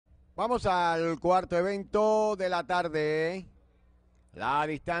Vamos al cuarto evento de la tarde. La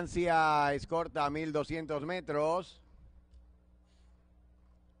distancia es corta, 1200 metros.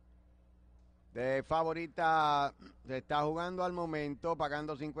 De favorita se está jugando al momento,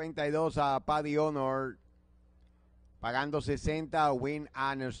 pagando 52 a Paddy Honor, pagando 60 a Win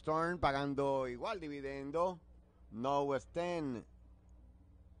and Storm, pagando igual dividendo No Stent,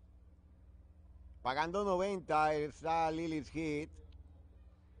 pagando 90 está Lily's Hit,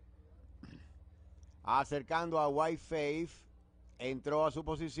 acercando a White Faith, entró a su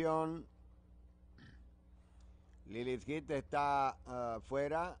posición. Lily's Hit está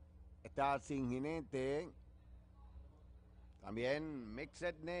fuera, está sin jinete. También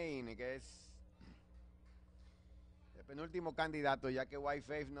Mixed Name, que es el penúltimo candidato, ya que White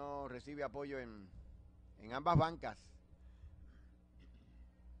Faith no recibe apoyo en ambas bancas.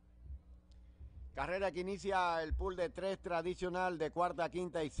 Carrera que inicia el pool de 3 tradicional de cuarta,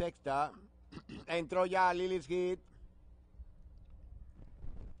 quinta y sexta. Entró ya Lily's Hit.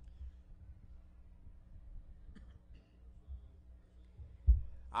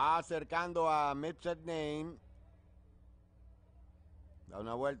 Acercando a Mixed Name. Da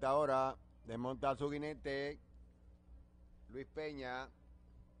una vuelta ahora. Desmonta su jinete. Luis Peña.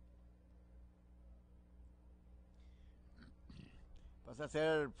 Pasa a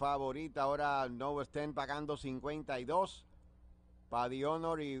ser favorita ahora No Stent pagando 52. Paddy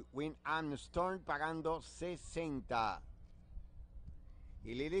Honor y Win and Storm pagando 60.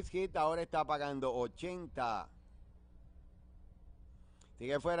 Y Lily's Hit ahora está pagando 80.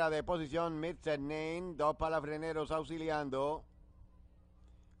 Sigue fuera de posición Mixed Name, 2 palafreneros auxiliando.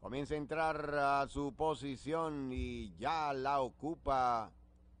 Comienza a entrar a su posición y ya la ocupa.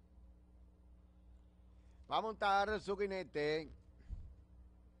 Va a montar su jinete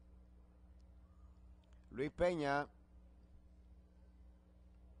Luis Peña.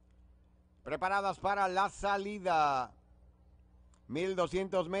 Preparadas para la salida.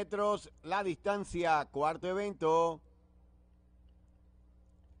 1200 metros la distancia, cuarto evento.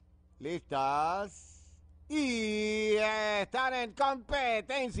 Listas. Y están en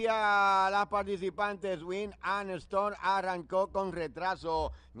competencia las participantes. Win and Storm arrancó con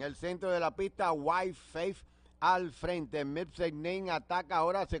retraso en el centro de la pista. White Faith al frente. Mixed Name ataca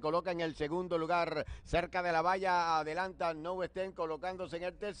ahora, se coloca en el segundo lugar. Cerca de la valla adelanta No Stent colocándose en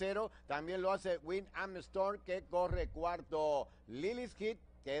el tercero. También lo hace Win and Storm que corre cuarto. Lily's Hit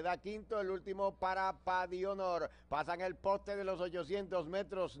queda quinto, el último para Paddy Honor. Pasan el poste de los 800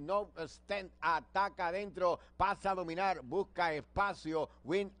 metros. No Stent ataca adentro, pasa a dominar, busca espacio.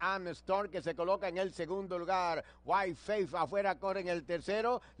 Win and Storm que se coloca en el segundo lugar. White Faith afuera corre en el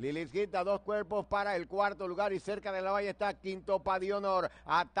tercero. Lily's Hit a 2 cuerpos para el cuarto lugar y cerca de la valla está quinto Paddy Honor.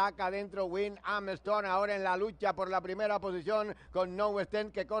 Ataca adentro Win and Storm ahora en la lucha por la primera posición con No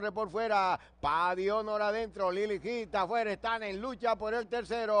Stent que corre por fuera. Paddy Honor adentro, Lily's Hit afuera, están en lucha por el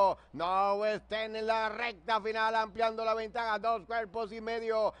tercero. No Stent en la recta final ampliando la ventaja, 2 cuerpos y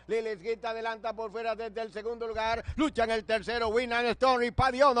medio. Lily's Hit adelanta por fuera desde el segundo lugar. Lucha en el tercero Win and Storm y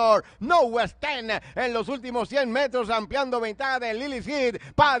Paddy Honor. No Stent en los últimos 100 metros ampliando ventaja de Lily's Hit.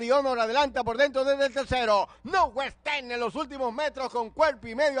 Paddy Honor adelanta por dentro desde el tercero. No Stent en los últimos metros con cuerpo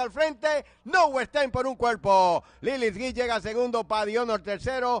y medio al frente. No Stent por un cuerpo. Lily's Hit llega segundo, Paddy Honor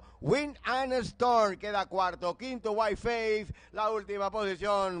tercero. Win and Storm queda cuarto, quinto White Faith. La última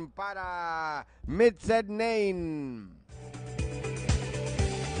posición para Mixed Name.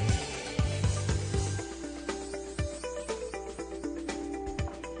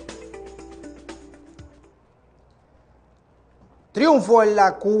 Triunfo en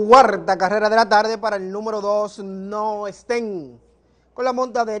la cuarta carrera de la tarde para el número 2, No Stent. Con la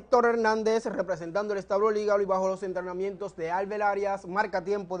monta de Héctor Hernández representando el establo Lígalo y bajo los entrenamientos de Albert Arias, marca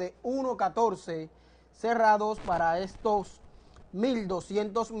tiempo de 1:14 cerrados para estos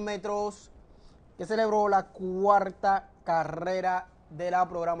 1200 metros que celebró la cuarta carrera de la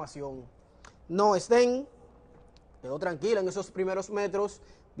programación. No Stent quedó tranquila en esos primeros metros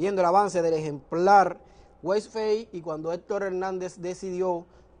viendo el avance del ejemplar White Faith y cuando Héctor Hernández decidió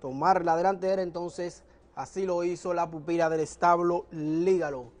tomar la delantera, entonces así lo hizo la pupila del establo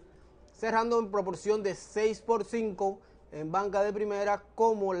Lígalo, cerrando en proporción de 6-5 en banca de primera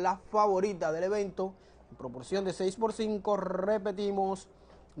como la favorita del evento. En proporción de 6-5, repetimos,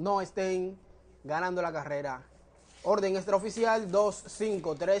 No Stent ganando la carrera. Orden extraoficial, 2,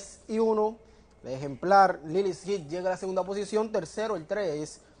 5, 3 y 1. El ejemplar Lily's Hit llega a la segunda posición, tercero el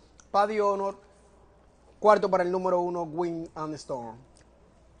 3, Paddy Honor, cuarto para el número 1, Win and Storm.